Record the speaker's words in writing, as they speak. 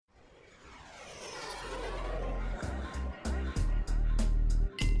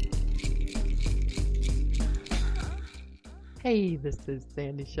Hey, this is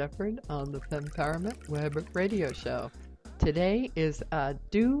Sandy Shepard on the Fempowerment Web Radio Show. Today is a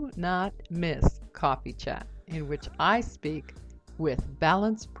do not miss coffee chat in which I speak with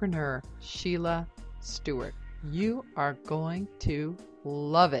Balancepreneur Sheila Stewart. You are going to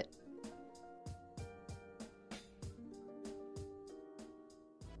love it.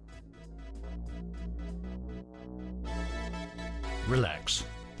 Relax,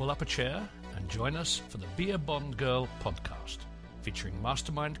 pull up a chair, and join us for the Be a Bond Girl podcast, featuring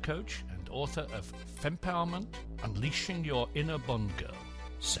mastermind coach and author of Fempowerment, Unleashing Your Inner Bond Girl,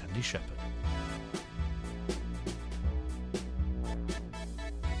 Sandy Shepard.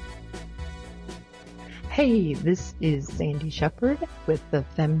 Hey, this is Sandy Shepard with the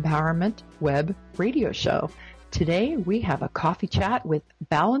Fempowerment Web Radio Show. Today we have a coffee chat with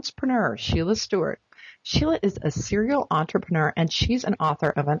Balancepreneur Sheila Stewart. Sheila is a serial entrepreneur and she's an author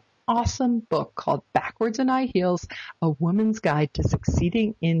of an awesome book called Backwards in High Heels, A Woman's Guide to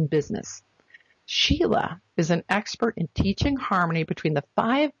Succeeding in Business. Sheila is an expert in teaching harmony between the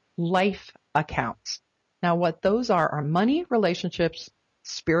 5 life accounts. Now, what those are money, relationships,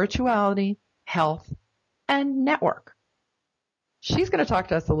 spirituality, health, and network. She's going to talk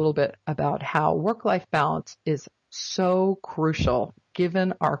to us a little bit about how work-life balance is so crucial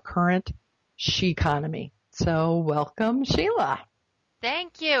given our current she-economy. So welcome, Sheila.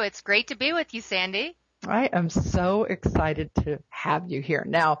 Thank you. It's great to be with you, Sandy. I am so excited to have you here.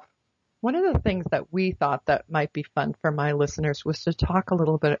 Now, one of the things that we thought that might be fun for my listeners was to talk a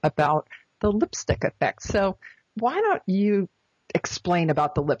little bit about the lipstick effect. So why don't you explain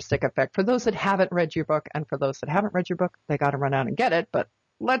about the lipstick effect for those that haven't read your book, and for those that haven't read your book, they got to run out and get it, but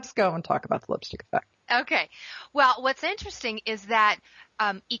let's go and talk about the lipstick effect. Okay. Well, what's interesting is that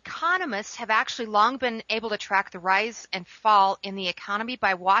economists have actually long been able to track the rise and fall in the economy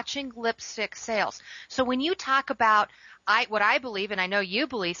by watching lipstick sales. So when you talk about what I believe, and I know you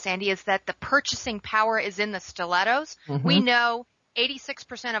believe, Sandy, is that the purchasing power is in the stilettos. Mm-hmm. We know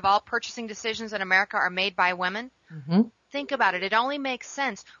 86% of all purchasing decisions in America are made by women. Mm-hmm. Think about it. It only makes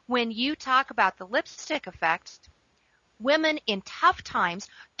sense when you talk about the lipstick effect. Women in tough times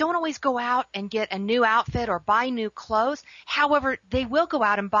don't always go out and get a new outfit or buy new clothes. However, they will go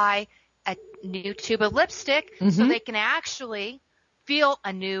out and buy a new tube of lipstick so they can actually feel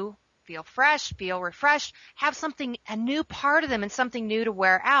fresh, feel refreshed, have a new part of them and something new to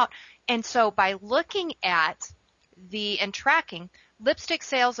wear out. And so by looking at and tracking lipstick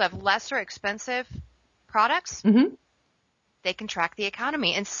sales of lesser expensive products, they can track the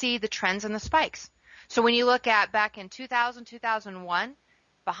economy and see the trends and the spikes. So when you look at back in 2000, 2001,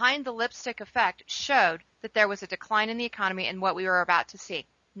 behind the lipstick effect showed that there was a decline in the economy and what we were about to see.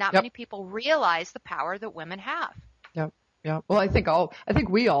 Not many people realize the power that women have. Yeah. Well, I think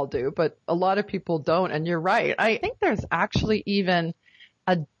we all do, but a lot of people don't. And you're right. I think there's actually even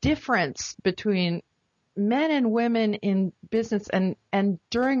a difference between men and women in business and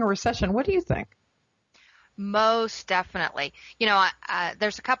during a recession. What do you think? Most definitely.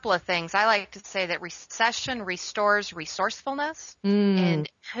 There's a couple of things. I like to say that recession restores resourcefulness. And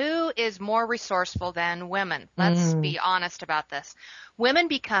who is more resourceful than women? Let's be honest about this. Women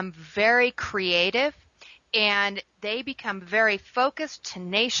become very creative and they become very focused,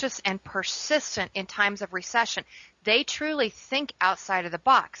 tenacious, and persistent in times of recession. They truly think outside of the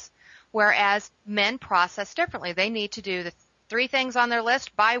box, whereas men process differently. They need to do the 3 things on their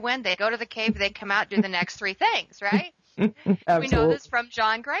list. By when they go to the cave, they come out, do the next 3 things, right? We know this from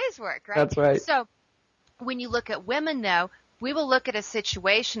John Gray's work, right? That's right. So when you look at women, though, we will look at a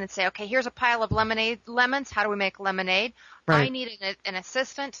situation and say, okay, here's a pile of lemons. How do we make lemonade? Right. I need an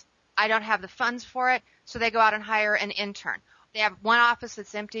assistant. I don't have the funds for it. So they go out and hire an intern. They have one office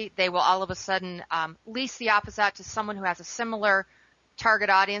that's empty. They will all of a sudden lease the office out to someone who has a similar target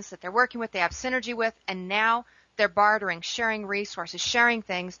audience that they're working with, they have synergy with, and now they're bartering, sharing resources, sharing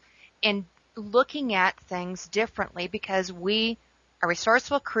things, and looking at things differently because we are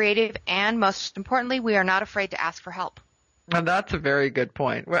resourceful, creative, and most importantly, we are not afraid to ask for help. And that's a very good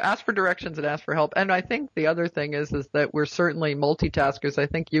point. Well, ask for directions and ask for help. And I think the other thing is that we're certainly multitaskers. I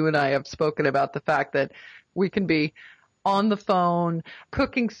think you and I have spoken about the fact that we can be on the phone,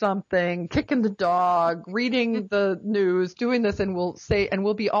 cooking something, kicking the dog, reading the news, doing this, and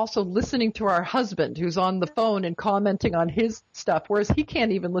we'll be also listening to our husband who's on the phone and commenting on his stuff, whereas he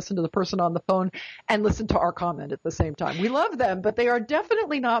can't even listen to the person on the phone and listen to our comment at the same time. We love them, but they are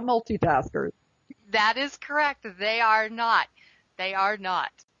definitely not multitaskers. That is correct. They are not. They are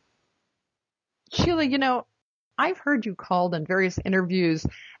not. Sheila, I've heard you called in various interviews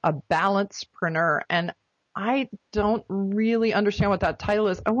a balancepreneur, and I don't really understand what that title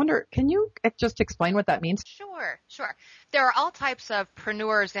is. I wonder, can you just explain what that means? Sure. There are all types of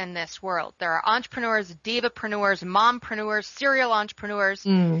preneurs in this world. There are entrepreneurs, divapreneurs, mompreneurs, serial entrepreneurs.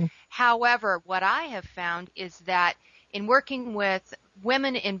 However, what I have found is that in working with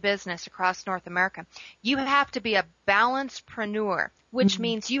women in business across North America, you have to be a balancepreneur, which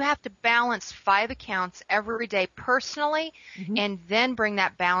means you have to balance 5 accounts every day personally and then bring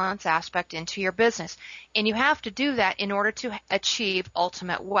that balance aspect into your business. And you have to do that in order to achieve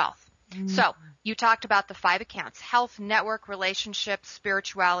ultimate wealth. So you talked about the 5 accounts: health, network, relationships,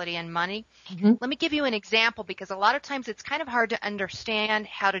 spirituality, and money. Let me give you an example, because a lot of times it's kind of hard to understand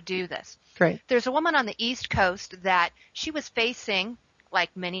how to do this. Great. There's a woman on the East Coast that she was facing,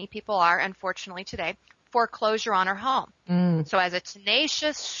 like many people are unfortunately today, foreclosure on her home. So as a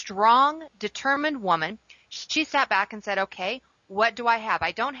tenacious, strong, determined woman, she sat back and said, okay, what do I have?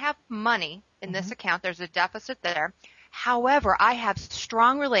 I don't have money in this account. There's a deficit there. However, I have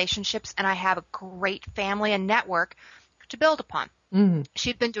strong relationships and I have a great family and network to build upon.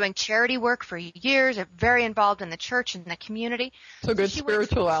 She'd been doing charity work for years, very involved in the church and the community. So good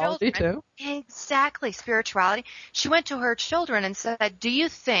spirituality too. Exactly, spirituality. She went to her children and said, do you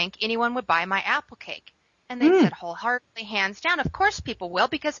think anyone would buy my apple cake? And they said wholeheartedly, hands down, of course people will,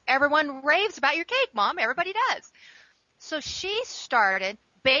 because everyone raves about your cake, Mom. Everybody does. So she started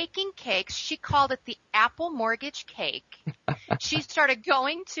baking cakes. She called it the apple mortgage cake. She started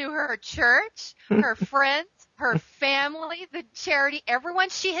going to her church, her friends, her family, the charity, everyone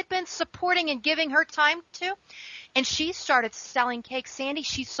she had been supporting and giving her time to. And she started selling cakes. Sandy,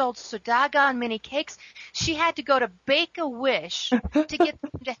 she sold so doggone many cakes, she had to go to Bake-A-Wish to get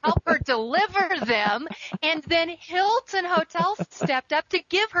them to help her deliver them. And then Hilton Hotels stepped up to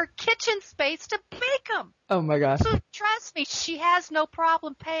give her kitchen space to bake them. Oh, my gosh. So trust me, she has no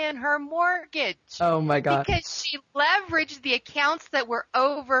problem paying her mortgage. Oh, my God. Because she leveraged the accounts that were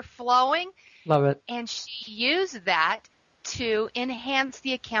overflowing. Love it. And she used that to enhance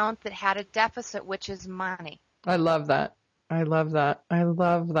the account that had a deficit, which is money. I love that.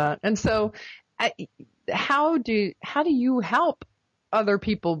 And so how do you help other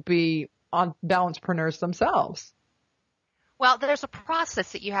people be balancepreneurs themselves? Well, there's a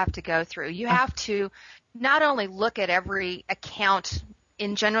process that you have to go through. You have to not only look at every account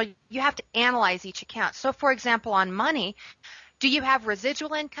in general, you have to analyze each account. So, for example, on money, do you have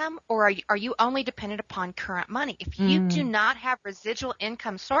residual income, or are you only dependent upon current money? If you do not have residual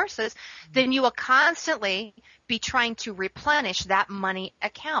income sources, then you will constantly be trying to replenish that money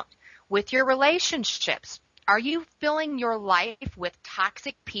account. With your relationships, are you filling your life with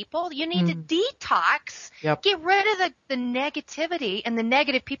toxic people? You need to detox. Yep. Get rid of the negativity and the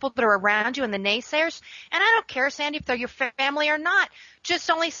negative people that are around you and the naysayers. And I don't care, Sandy, if they're your family or not. Just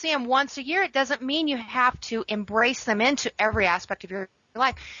only see them once a year. It doesn't mean you have to embrace them into every aspect of your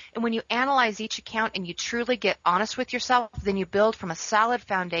life. And when you analyze each account and you truly get honest with yourself, then you build from a solid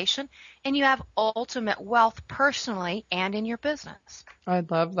foundation and you have ultimate wealth personally and in your business. I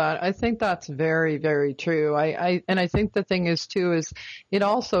love that. I think that's very, very true. I think the thing is too, is it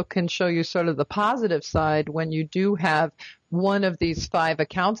also can show you sort of the positive side when you do have one of these 5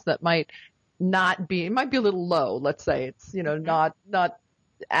 accounts that might be a little low. Let's say it's, not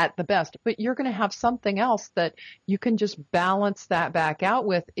at the best, but you're going to have something else that you can just balance that back out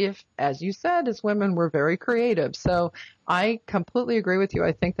with if, as you said, as women, we're very creative. So I completely agree with you.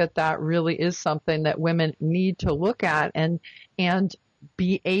 I think that really is something that women need to look at and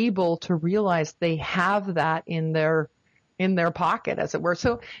be able to realize they have that in their pocket, as it were.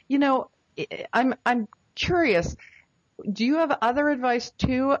 So, I'm curious, do you have other advice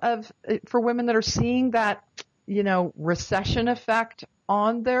too for women that are seeing that, recession effect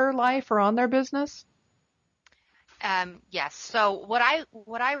on their life or on their business? Yes. So what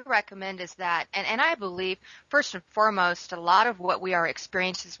I recommend is that, and I believe first and foremost, a lot of what we are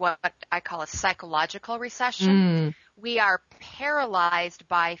experiencing is what I call a psychological recession. We are paralyzed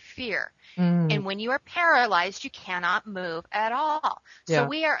by fear. And when you are paralyzed, you cannot move at all. Yeah. So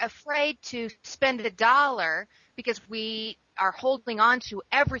we are afraid to spend $1 because we are holding on to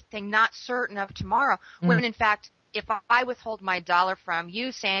everything, not certain of tomorrow, when in fact, if I withhold my $1 from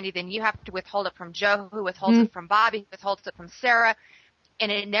you, Sandy, then you have to withhold it from Joe, who withholds it from Bobby, who withholds it from Sarah,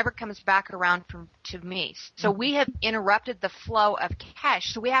 and it never comes back around to me. So we have interrupted the flow of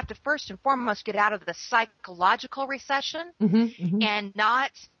cash. So we have to first and foremost get out of the psychological recession and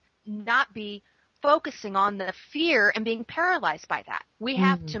not be focusing on the fear and being paralyzed by that. We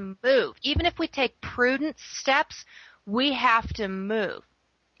have to move. Even if we take prudent steps, we have to move.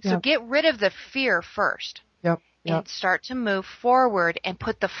 So get rid of the fear first. And start to move forward and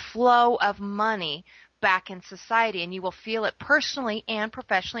put the flow of money back in society, and you will feel it personally and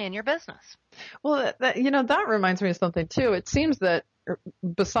professionally in your business. Well, that reminds me of something too. It seems that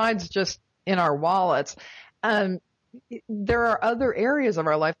besides just in our wallets, there are other areas of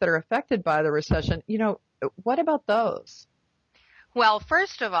our life that are affected by the recession. What about those? Well,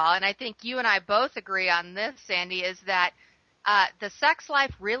 first of all, and I think you and I both agree on this, Sandy, is that the sex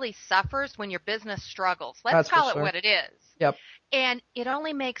life really suffers when your business struggles. Let's call it what it is. Yep. And it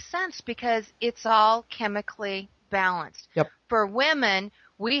only makes sense because it's all chemically balanced. Yep. For women,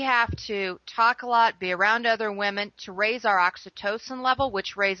 we have to talk a lot, be around other women to raise our oxytocin level,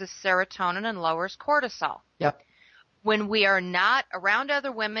 which raises serotonin and lowers cortisol. Yep. When we are not around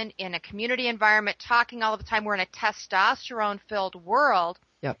other women in a community environment, talking all the time, we're in a testosterone-filled world.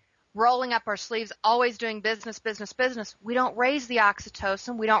 Yep. Rolling up our sleeves, always doing business, business, business. We don't raise the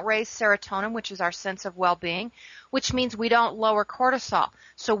oxytocin. We don't raise serotonin, which is our sense of well-being, which means we don't lower cortisol.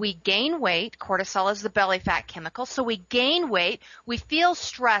 So we gain weight. Cortisol is the belly fat chemical. So we gain weight. We feel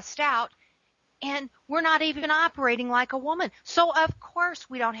stressed out, and we're not even operating like a woman. So, of course,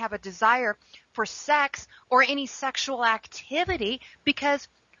 we don't have a desire for sex or any sexual activity because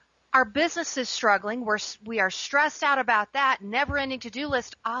our business is struggling. We are stressed out about that, never-ending to-do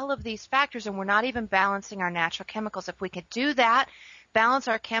list, all of these factors, and we're not even balancing our natural chemicals. If we could do that, balance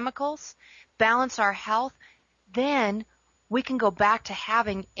our chemicals, balance our health, then we can go back to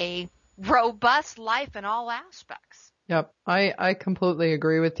having a robust life in all aspects. Yep, I completely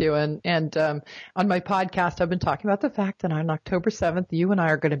agree with you. And on my podcast, I've been talking about the fact that on October 7th, you and I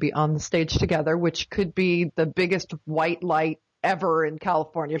are going to be on the stage together, which could be the biggest white light ever in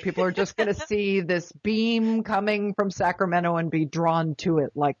California. People are just going to see this beam coming from Sacramento and be drawn to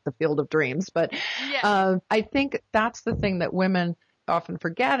it like the Field of Dreams. But yeah. I think that's the thing that women often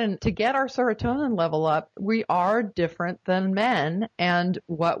forget. And to get our serotonin level up, we are different than men. And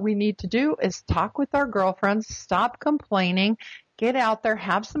what we need to do is talk with our girlfriends, stop complaining, get out there,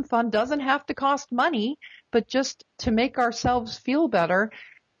 have some fun. Doesn't have to cost money, but just to make ourselves feel better.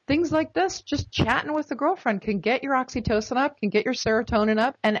 Things like this, just chatting with a girlfriend can get your oxytocin up, can get your serotonin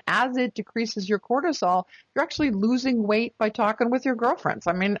up, and as it decreases your cortisol, you're actually losing weight by talking with your girlfriends.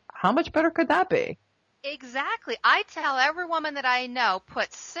 I mean, how much better could that be? Exactly. I tell every woman that I know,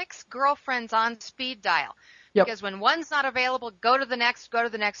 put 6 girlfriends on speed dial. Yep. Because when one's not available, go to the next, go to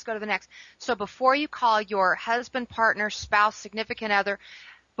the next, go to the next. So before you call your husband, partner, spouse, significant other,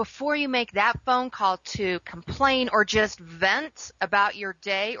 before you make that phone call to complain or just vent about your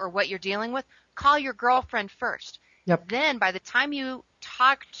day or what you're dealing with, call your girlfriend first. Yep. Then by the time you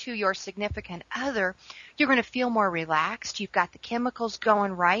talk to your significant other, you're going to feel more relaxed. You've got the chemicals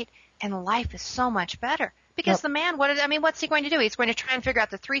going right, and life is so much better. Because Yep. the man, what's he going to do? He's going to try and figure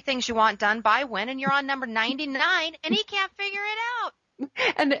out the 3 things you want done by when, and you're on number 99, and he can't figure it out.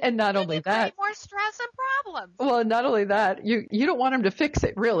 And not only that, more stress and problems. Well, not only that, you don't want him to fix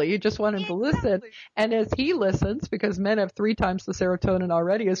it, really. You just want him to listen. And as he listens, because men have 3 times the serotonin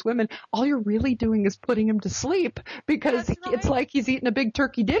already as women, all you're really doing is putting him to sleep because it's like he's eating a big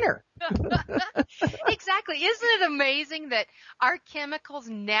turkey dinner. Exactly. Isn't it amazing that our chemicals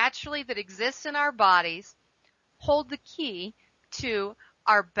naturally that exist in our bodies hold the key to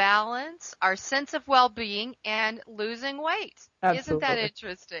our balance, our sense of well-being, and losing weight? Absolutely. Isn't that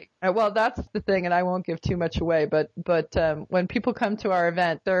interesting? Well, that's the thing, and I won't give too much away, but when people come to our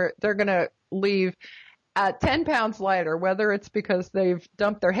event, they're going to leave 10 pounds lighter, whether it's because they've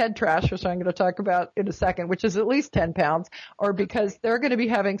dumped their head trash, which I'm going to talk about in a second, which is at least 10 pounds, or because they're going to be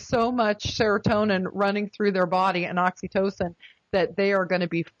having so much serotonin running through their body and oxytocin that they are going to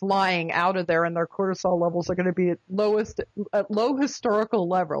be flying out of there, and their cortisol levels are going to be at low historical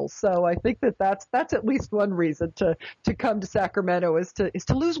levels. So I think that's at least one reason to come to Sacramento is to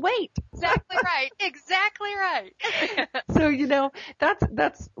lose weight. Exactly right. Exactly right. So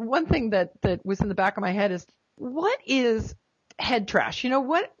that's one thing that was in the back of my head is, what is head trash?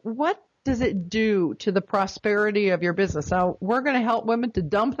 What does it do to the prosperity of your business? Now, we're going to help women to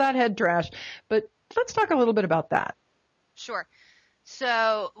dump that head trash, but let's talk a little bit about that. Sure.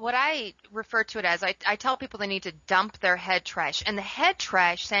 So what I refer to it as, I tell people they need to dump their head trash. And the head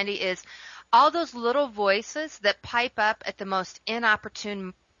trash, Sandy, is all those little voices that pipe up at the most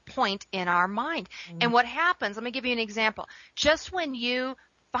inopportune point in our mind. Mm-hmm. And what happens, let me give you an example. Just when you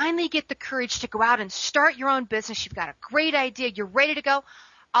finally get the courage to go out and start your own business, you've got a great idea, you're ready to go,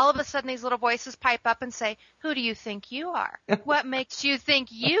 all of a sudden these little voices pipe up and say, who do you think you are? What makes you think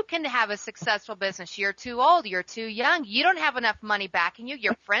you can have a successful business? You're too old. You're too young. You don't have enough money backing you.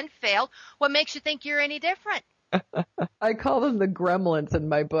 Your friend failed. What makes you think you're any different? I call them the gremlins in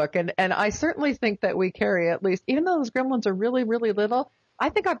my book. And I certainly think that we carry at least, even though those gremlins are really, really little, I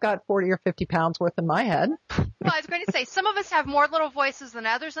think I've got 40 or 50 pounds worth in my head. Well, I was going to say, some of us have more little voices than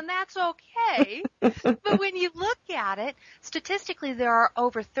others, and that's okay. But when you look at it, statistically, there are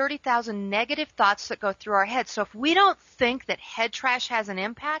over 30,000 negative thoughts that go through our heads. So if we don't think that head trash has an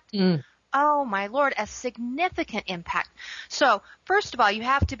impact, oh, my Lord, a significant impact. So, first of all, you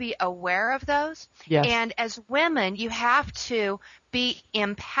have to be aware of those. Yes. And as women, you have to be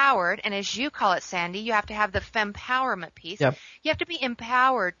empowered. And as you call it, Sandy, you have to have the fempowerment piece. Yep. You have to be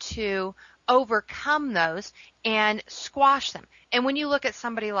empowered to overcome those and squash them. And when you look at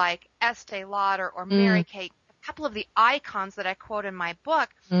somebody like Estee Lauder or Mary Kate, a couple of the icons that I quote in my book,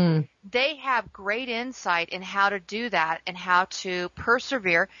 they have great insight in how to do that and how to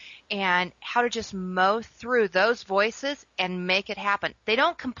persevere and how to just mow through those voices and make it happen. They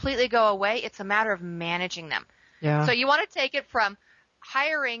don't completely go away. It's a matter of managing them. Yeah. So you want to take it from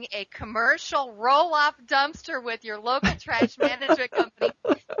hiring a commercial roll-off dumpster with your local trash management company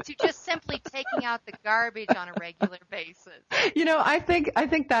to just simply taking out the garbage on a regular basis. You know, I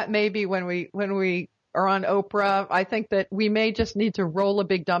think that maybe when we are on Oprah, I think that we may just need to roll a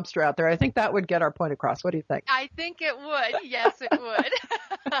big dumpster out there. I think that would get our point across. What do you think? I think it would. Yes, it would.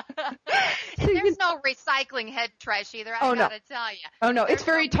 There's no recycling head trash either, I got to tell you. Oh, no, it's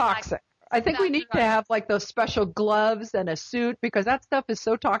very toxic. I think we need to have like those special gloves and a suit because that stuff is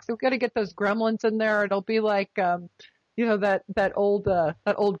so toxic. We've got to get those gremlins in there. It'll be like, you know, that old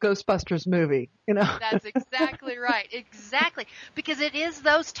Ghostbusters movie, you know. That's exactly right. Exactly. Because it is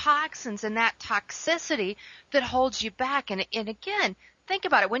those toxins and that toxicity that holds you back. And again, think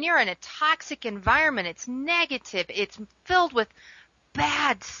about it. When you're in a toxic environment, it's negative. It's filled with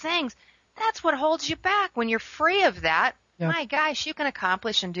bad things. That's what holds you back. When you're free of that, my gosh, you can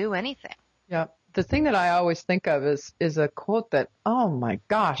accomplish and do anything. Yeah. The thing that I always think of is a quote that, oh my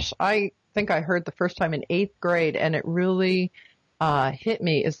gosh, I think I heard the first time in 8th grade and it really hit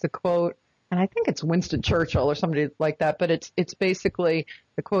me is the quote, and I think it's Winston Churchill or somebody like that, but it's basically,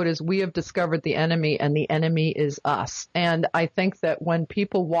 the quote is, we have discovered the enemy and the enemy is us. And I think that when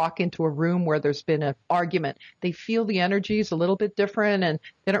people walk into a room where there's been an argument, they feel the energy is a little bit different and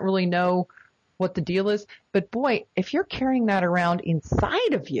they don't really know what the deal is. But boy, if you're carrying that around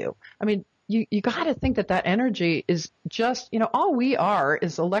inside of you, I mean, you got to think that energy is just, you know, all we are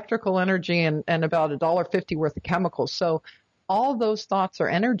is electrical energy and about $1.50 worth of chemicals. So all those thoughts are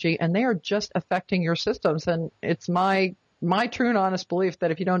energy and they are just affecting your systems. And it's my true and honest belief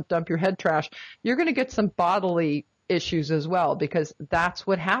that if you don't dump your head trash, you're going to get some bodily issues as well, because that's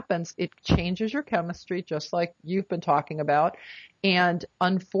what happens. It changes your chemistry, just like you've been talking about. And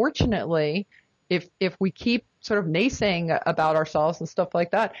unfortunately, if we keep sort of naysaying about ourselves and stuff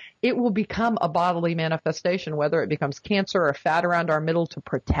like that, it will become a bodily manifestation, whether it becomes cancer or fat around our middle to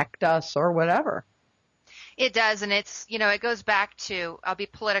protect us or whatever. It does, and it's, you know, it goes back to, I'll be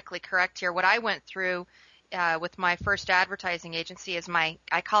politically correct here, what I went through with my first advertising agency is I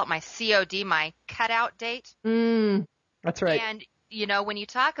call it my COD, my cutout date. That's right. And, you know, when you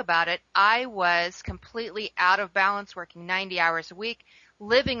talk about it, I was completely out of balance, working 90 hours a week,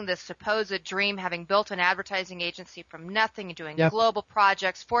 living this supposed dream, having built an advertising agency from nothing and doing global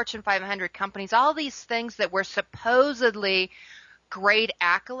projects, Fortune 500 companies, all these things that were supposedly great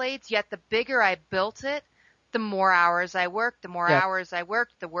accolades, yet the bigger I built it, the more hours I worked,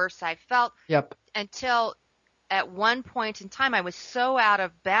 the worse I felt. Until at one point in time, I was so out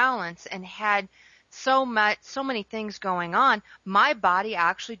of balance and had so many things going on, my body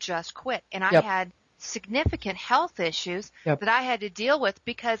actually just quit. And I had significant health issues that I had to deal with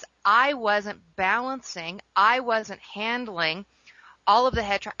because I wasn't balancing, I wasn't handling all of the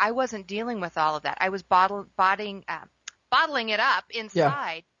head trash. I wasn't dealing with all of that. I was bottling it up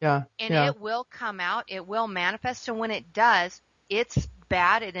inside, and it will come out, it will manifest, and when it does, it's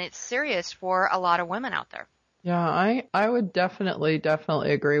bad and it's serious for a lot of women out there. Yeah, I would definitely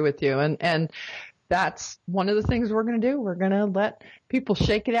agree with you, and that's one of the things we're going to do. We're going to let people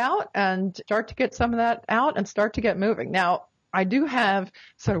shake it out and start to get some of that out and start to get moving. Now, I do have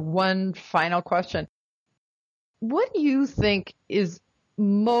sort of one final question. What do you think is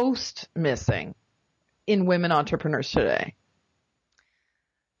most missing in women entrepreneurs today?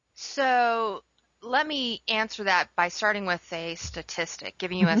 So let me answer that by starting with a statistic,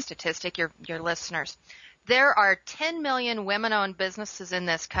 giving you a statistic, your listeners. There are 10 million women-owned businesses in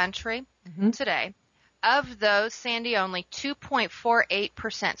this country today. Of those, Sandy, only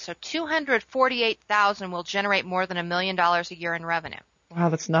 2.48%, so 248,000 will generate more than $1 million a year in revenue. Wow,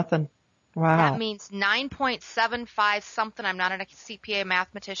 that's nothing. Wow. That means 9.75 something. I'm not a CPA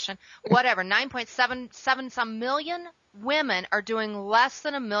mathematician. Whatever. 9.77 some million women are doing less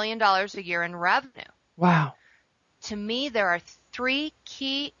than $1 million a year in revenue. Wow. to me, there are 3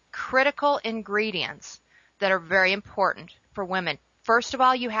 key critical ingredients that are very important for women. First of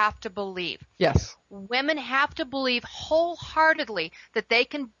all, you have to believe. Yes. Women have to believe wholeheartedly that they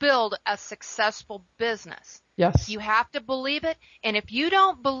can build a successful business. Yes. You have to believe it. And if you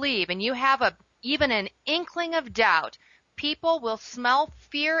don't believe and you have even an inkling of doubt, people will smell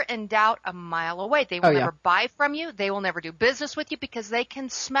fear and doubt a mile away. They will never buy from you. They will never do business with you because they can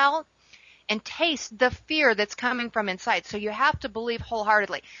smell and taste the fear that's coming from inside. So you have to believe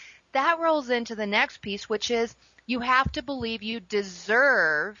wholeheartedly. That rolls into the next piece, which is you have to believe you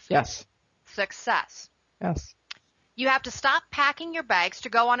deserve success. Yes. You have to stop packing your bags to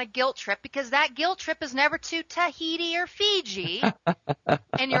go on a guilt trip because that guilt trip is never to Tahiti or Fiji.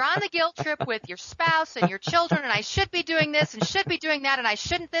 And you're on the guilt trip with your spouse and your children, and I should be doing this and should be doing that, and I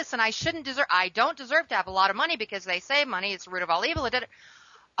shouldn't this and I shouldn't deserve. I don't deserve to have a lot of money because they say money is the root of all evil.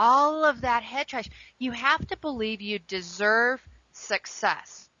 All of that head trash. You have to believe you deserve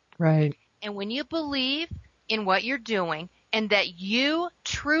success. Right. And when you believe in what you're doing and that you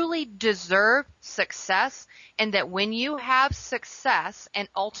truly deserve success and that when you have success and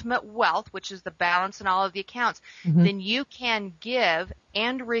ultimate wealth, which is the balance in all of the accounts, then you can give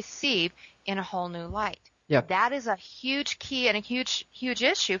and receive in a whole new light. Yep. That is a huge key and a huge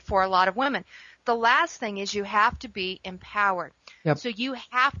issue for a lot of women. The last thing is you have to be empowered. Yep. So you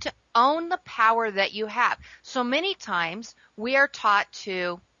have to own the power that you have. So many times we are taught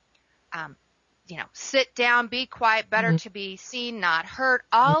to sit down, be quiet, better to be seen, not heard.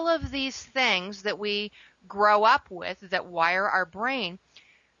 All of these things that we grow up with that wire our brain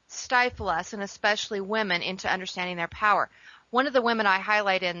stifle us, and especially women, into understanding their power. One of the women I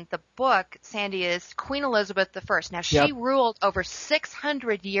highlight in the book, Sandy, is Queen Elizabeth I. Now, she ruled over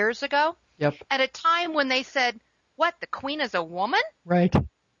 600 years ago at a time when they said, what, the queen is a woman? Right.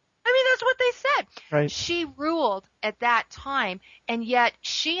 I mean, that's what they said. Right. She ruled at that time, and yet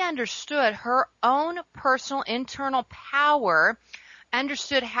she understood her own personal internal power,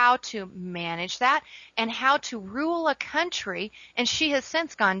 understood how to manage that and how to rule a country, and she has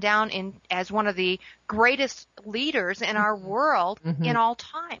since gone down as one of the greatest leaders in our world in all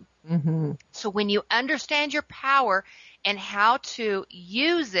time. So when you understand your power and how to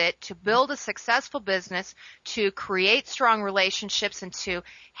use it to build a successful business, to create strong relationships, and to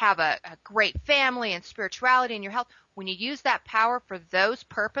have a great family and spirituality in your health, when you use that power for those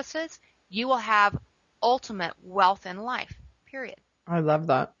purposes, you will have ultimate wealth in life, period. I love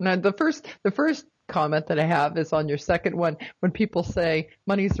that. Now, the first comment that I have is on your second one. When people say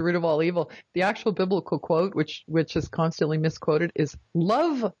money is the root of all evil, the actual biblical quote, which is constantly misquoted, is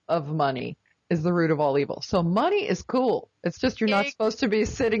love of money is the root of all evil. So money is cool. It's just you're not supposed to be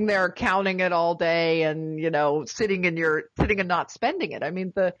sitting there counting it all day and, sitting and not spending it. I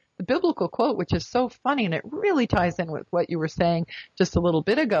mean, the biblical quote, which is so funny, and it really ties in with what you were saying just a little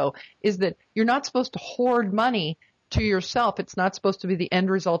bit ago, is that you're not supposed to hoard money to yourself. It's not supposed to be the end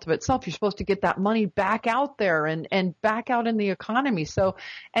result of itself. You're supposed to get that money back out there and back out in the economy. So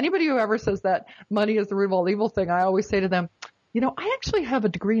anybody who ever says that money is the root of all evil thing, I always say to them, I actually have a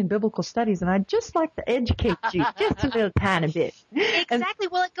degree in biblical studies, and I'd just like to educate you just a little tiny bit. Exactly.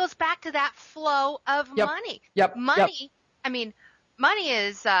 Well, it goes back to that flow of money. Money, I mean, money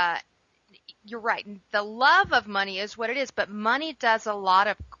is, you're right. The love of money is what it is, but money does a lot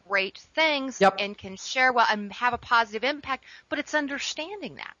of great things and can share well and have a positive impact, but it's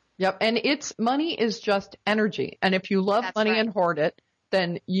understanding that. Yep. And money is just energy. And if you love money and hoard it,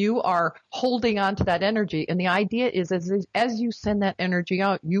 then you are holding on to that energy. And the idea is as you send that energy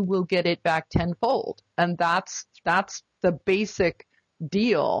out, you will get it back tenfold. And that's the basic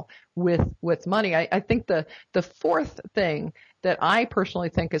deal with money. I think the fourth thing that I personally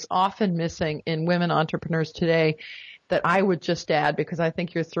think is often missing in women entrepreneurs today that I would just add, because I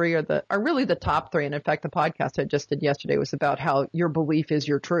think your three are really the top three. And in fact, the podcast I just did yesterday was about how your belief is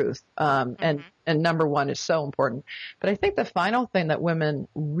your truth. And number one is so important. But I think the final thing that women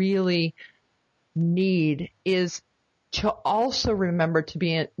really need is to also remember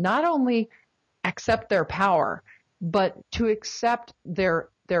to not only accept their power, but to accept their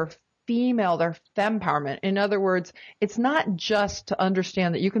fempowerment. In other words, it's not just to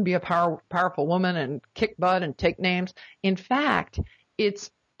understand that you can be a powerful woman and kick butt and take names. In fact,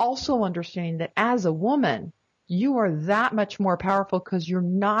 it's also understanding that as a woman, you are that much more powerful because you're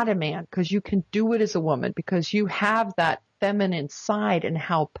not a man, because you can do it as a woman, because you have that feminine side, and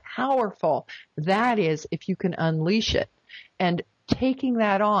how powerful that is if you can unleash it. And taking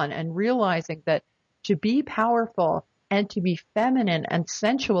that on and realizing that to be powerful and to be feminine and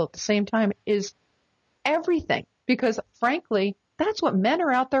sensual at the same time is everything. Because frankly, that's what men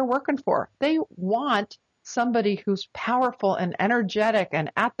are out there working for. They want somebody who's powerful and energetic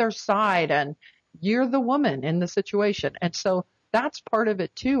and at their side, and you're the woman in the situation. And so that's part of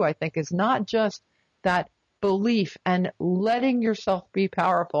it too, I think, is not just that belief and letting yourself be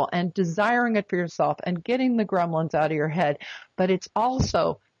powerful and desiring it for yourself and getting the gremlins out of your head, but it's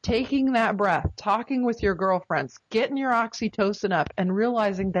also taking that breath, talking with your girlfriends, getting your oxytocin up, and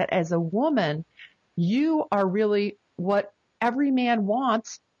realizing that as a woman, you are really what every man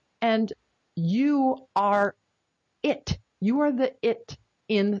wants, and you are it. You are the it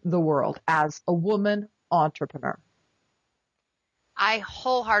in the world as a woman entrepreneur. I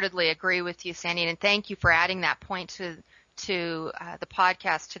wholeheartedly agree with you, Sandy, and thank you for adding that point to the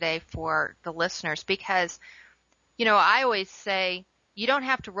podcast today for the listeners, because, I always say you don't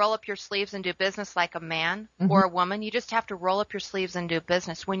have to roll up your sleeves and do business like a man or a woman. You just have to roll up your sleeves and do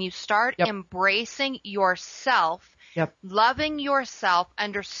business. When you start embracing yourself, loving yourself,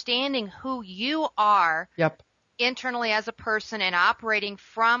 understanding who you are internally as a person, and operating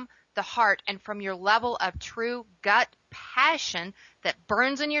from the heart and from your level of true gut passion that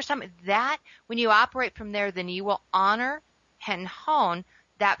burns in your stomach, that when you operate from there, then you will honor and hone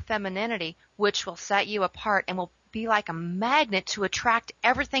that femininity, which will set you apart and will be like a magnet to attract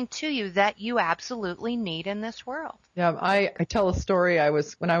everything to you that you absolutely need in this world. Yeah, I tell a story.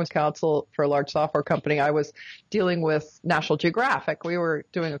 When I was counsel for a large software company, I was dealing with National Geographic. We were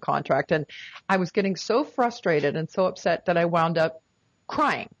doing a contract, and I was getting so frustrated and so upset that I wound up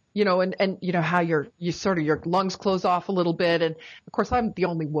crying. And how your lungs close off a little bit. And of course, I'm the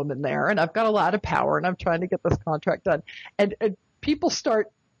only woman there, and I've got a lot of power, and I'm trying to get this contract done. And people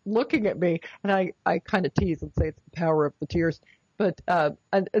start looking at me, and I kind of tease and say it's the power of the tears. But,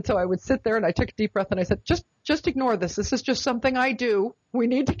 and so I would sit there, and I took a deep breath, and I said, just ignore this. This is just something I do. We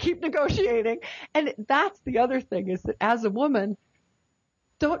need to keep negotiating. And that's the other thing, is that as a woman,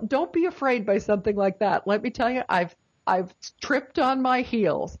 don't be afraid by something like that. Let me tell you, I've tripped on my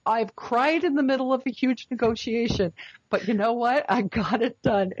heels. I've cried in the middle of a huge negotiation, but you know what? I got it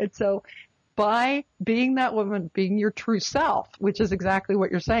done. And so by being that woman, being your true self, which is exactly what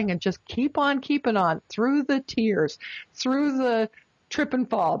you're saying, and just keep on keeping on through the tears, through the trip and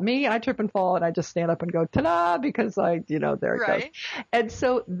fall. I trip and fall, and I just stand up and go, ta-da, because there it goes. And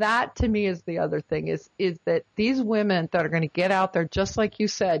so that to me is the other thing, is that these women that are going to get out there, just like you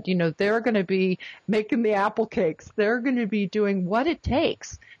said, they're going to be making the apple cakes. They're going to be doing what it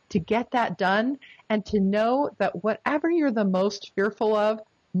takes to get that done, and to know that whatever you're the most fearful of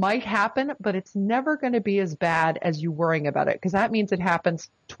might happen, but it's never going to be as bad as you worrying about it, because that means it happens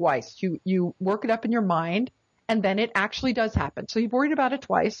twice. You work it up in your mind, and then it actually does happen. So you've worried about it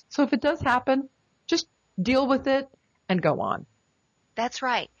twice. So if it does happen, just deal with it and go on. That's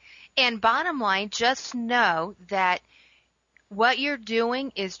right. And bottom line, just know that what you're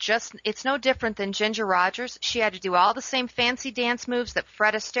doing is it's no different than Ginger Rogers. She had to do all the same fancy dance moves that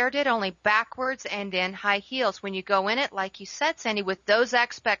Fred Astaire did, only backwards and in high heels. When you go in it, like you said, Sandy, with those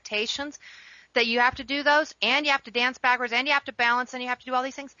expectations that you have to do those, and you have to dance backwards, and you have to balance, and you have to do all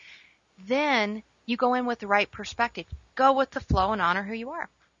these things, then you go in with the right perspective. Go with the flow and honor who you are.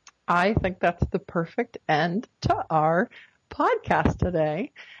 I think that's the perfect end to our podcast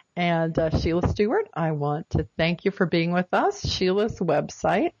today. And Sheila Stewart, I want to thank you for being with us. Sheila's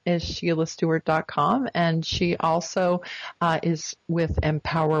website is sheilastewart.com, and she also is with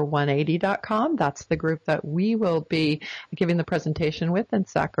empower180.com. That's the group that we will be giving the presentation with in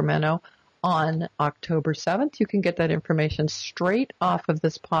Sacramento on October 7th. You can get that information straight off of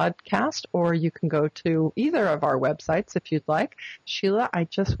this podcast, or you can go to either of our websites if you'd like. Sheila, I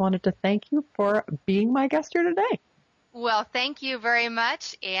just wanted to thank you for being my guest here today. Well, thank you very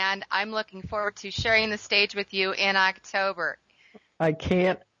much, and I'm looking forward to sharing the stage with you in October. I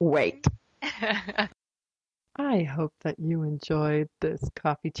can't wait. I hope that you enjoyed this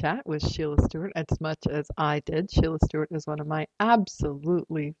coffee chat with Sheila Stewart as much as I did. Sheila Stewart is one of my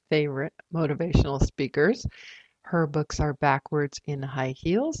absolutely favorite motivational speakers. Her books are Backwards in High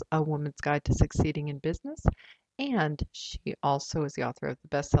Heels, A Woman's Guide to Succeeding in Business, and she also is the author of the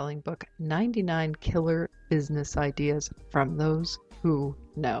best-selling book, 99 Killer Business Ideas from Those Who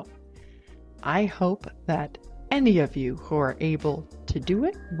Know. I hope that any of you who are able to do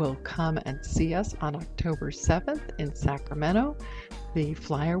it will come and see us on October 7th in Sacramento. The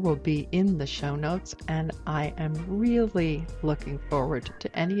flyer will be in the show notes, and I am really looking forward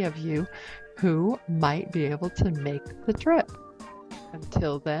to any of you who might be able to make the trip.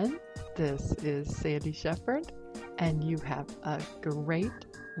 Until then, this is Sandy Shepard, and you have a great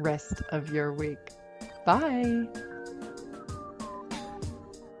rest of your week. Bye.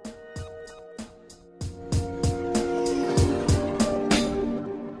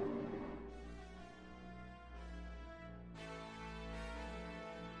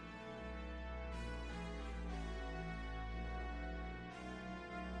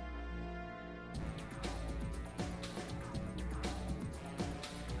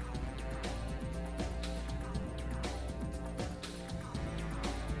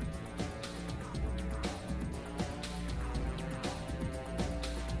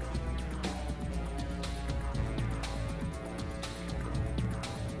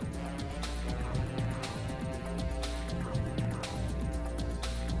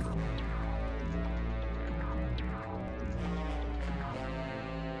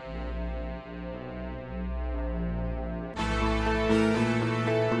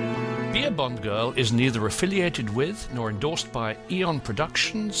 Be a Bond Girl is neither affiliated with nor endorsed by Eon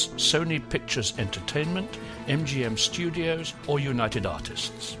Productions, Sony Pictures Entertainment, MGM Studios, or United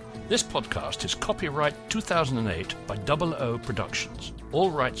Artists. This podcast is copyright 2008 by 00 Productions.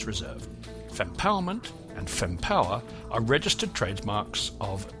 All rights reserved. Fempowerment and Fempower are registered trademarks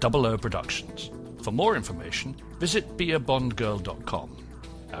of 00 Productions. For more information, visit beabondgirl.com.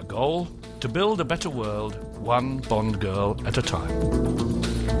 Our goal? To build a better world, one Bond Girl at a time.